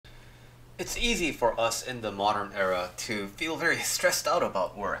It's easy for us in the modern era to feel very stressed out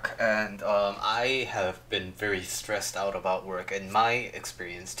about work, and I have been very stressed out about work in my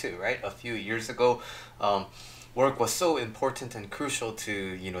experience too, right? A few years ago, work was so important and crucial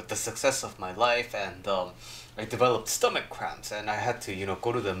to, the success of my life, and I developed stomach cramps, and I had to,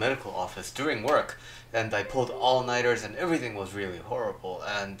 go to the medical office during work, and I pulled all-nighters, and everything was really horrible,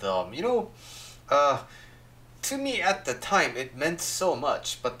 and, to me at the time it meant so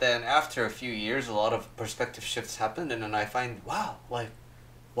much, but then after a few years a lot of perspective shifts happened, and then I find, wow, like,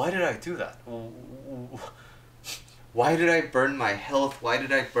 why did I do that? Why did I burn my health? Why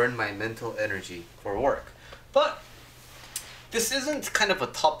did I burn my mental energy for work? But this isn't kind of a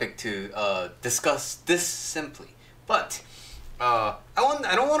topic to discuss this simply, but I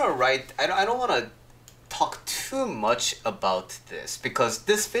don't want to I don't want to talk too much about this, because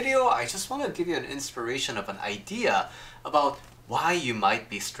this video I just want to give you an inspiration of an idea about why you might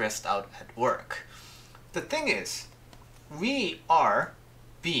be stressed out at work. The thing is, we are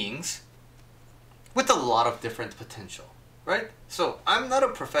beings with a lot of different potential, right? So I'm not a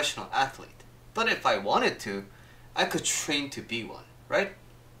professional athlete, but if I wanted to, I could train to be one, right?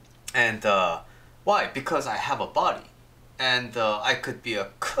 And why? Because I have a body, and I could be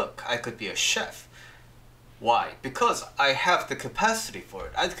a cook, I could be a chef. Why? Because I have the capacity for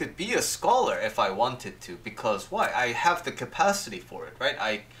it. I could be a scholar if I wanted to, because why? I have the capacity for it, right?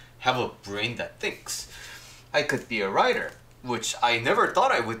 I have a brain that thinks. I could be a writer, which I never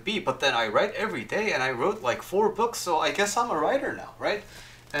thought I would be, but then I write every day, and I wrote like 4 books, so I guess I'm a writer now, right?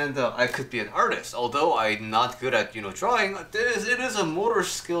 And I could be an artist, although I'm not good at, drawing. It is a motor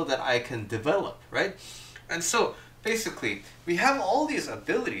skill that I can develop, right? And so basically, we have all these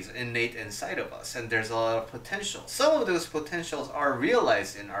abilities innate inside of us, and there's a lot of potential. Some of those potentials are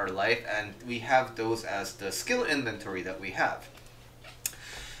realized in our life, and we have those as the skill inventory that we have.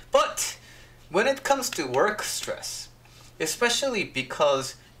 But when it comes to work stress, especially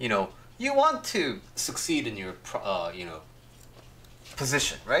because, you want to succeed in your,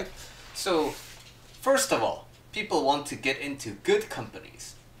 position, right? So, first of all, people want to get into good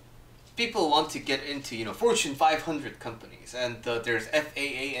companies. People want to get into, Fortune 500 companies, and there's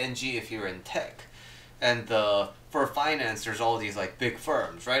FAANG if you're in tech, and for finance there's all these like big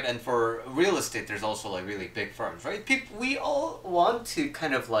firms, right? And for real estate there's also like really big firms, right? We all want to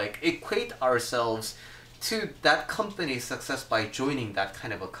kind of like equate ourselves to that company's success by joining that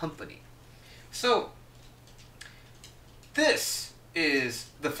kind of a company. So this is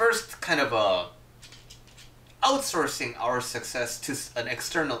the first kind of outsourcing our success to an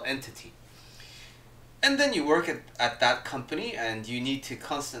external entity. And then you work at that company, and you need to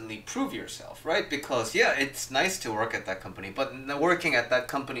constantly prove yourself, right? Because yeah, it's nice to work at that company, but working at that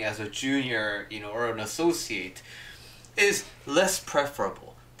company as a junior, or an associate is less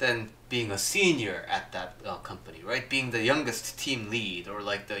preferable than being a senior at that company, right? Being the youngest team lead, or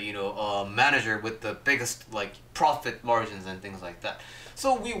like the, manager with the biggest like profit margins and things like that.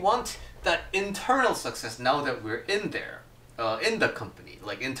 So we want that internal success now that we're in there, in the company,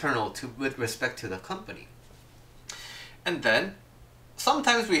 like internal with respect to the company. And then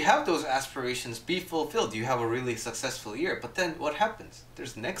sometimes we have those aspirations be fulfilled. You have a really successful year, but then what happens?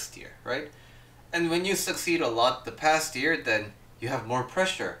 There's next year, right? And when you succeed a lot the past year, then you have more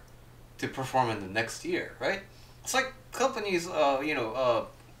pressure to perform in the next year, right? It's like companies,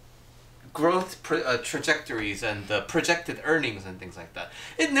 growth trajectories and projected earnings and things like that.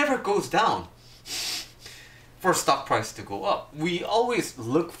 It never goes down for stock price to go up. We always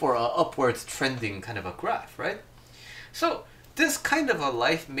look for a upwards trending kind of a graph, right? So this kind of a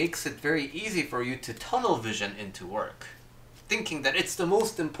life makes it very easy for you to tunnel vision into work, thinking that it's the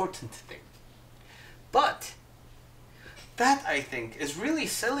most important thing. But that, I think, is really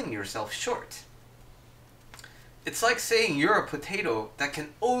selling yourself short. It's like saying you're a potato that can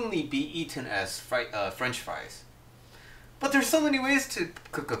only be eaten as French fries. But there's so many ways to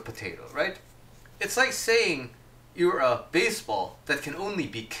cook a potato, right? It's like saying you're a baseball that can only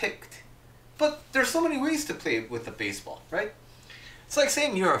be kicked. But there's so many ways to play with a baseball, right? It's like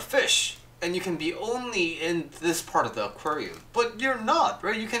saying you're a fish and you can be only in this part of the aquarium. But you're not,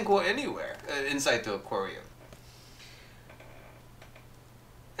 right? You can go anywhere inside the aquarium.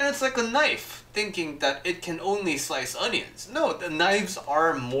 And it's like a knife, thinking that it can only slice onions. No, the knives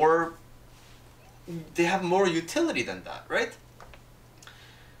are they have more utility than that, right?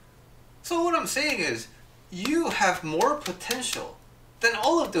 So what I'm saying is, you have more potential than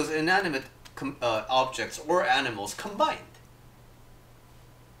all of those inanimate objects or animals combined.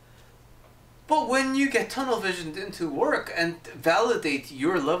 But when you get tunnel visioned into work and validate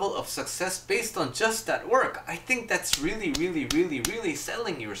your level of success based on just that work, I think that's really, really, really, really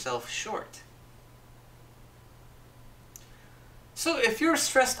selling yourself short. So if you're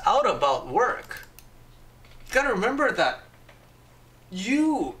stressed out about work, you gotta remember that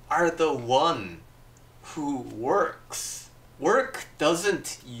you are the one who works. Work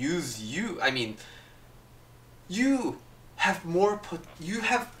doesn't use you. I mean, you have more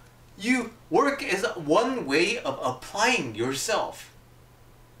work is one way of applying yourself.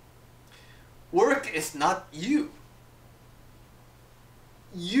 Work is not you.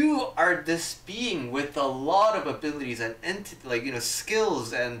 You are this being with a lot of abilities and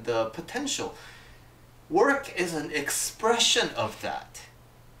skills and potential. Work is an expression of that.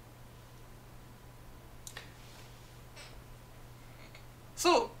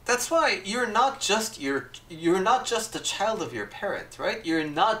 So that's why you're not just a child of your parent, right? You're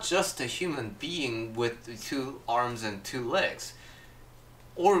not just a human being with 2 arms and 2 legs,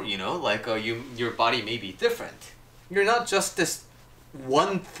 or your body may be different. You're not just this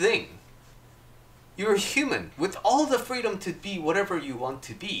one thing. You're human with all the freedom to be whatever you want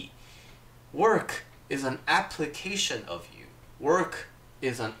to be. Work is an application of you. Work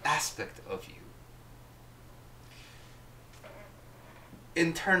is an aspect of you.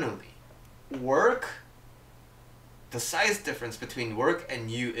 Internally, work, the size difference between work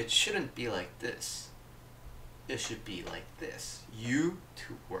and you, it shouldn't be like this. It should be like this. You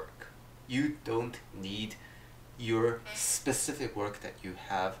to work. You don't need your specific work that you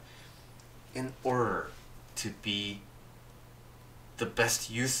have in order to be the best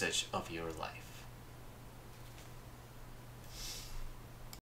usage of your life.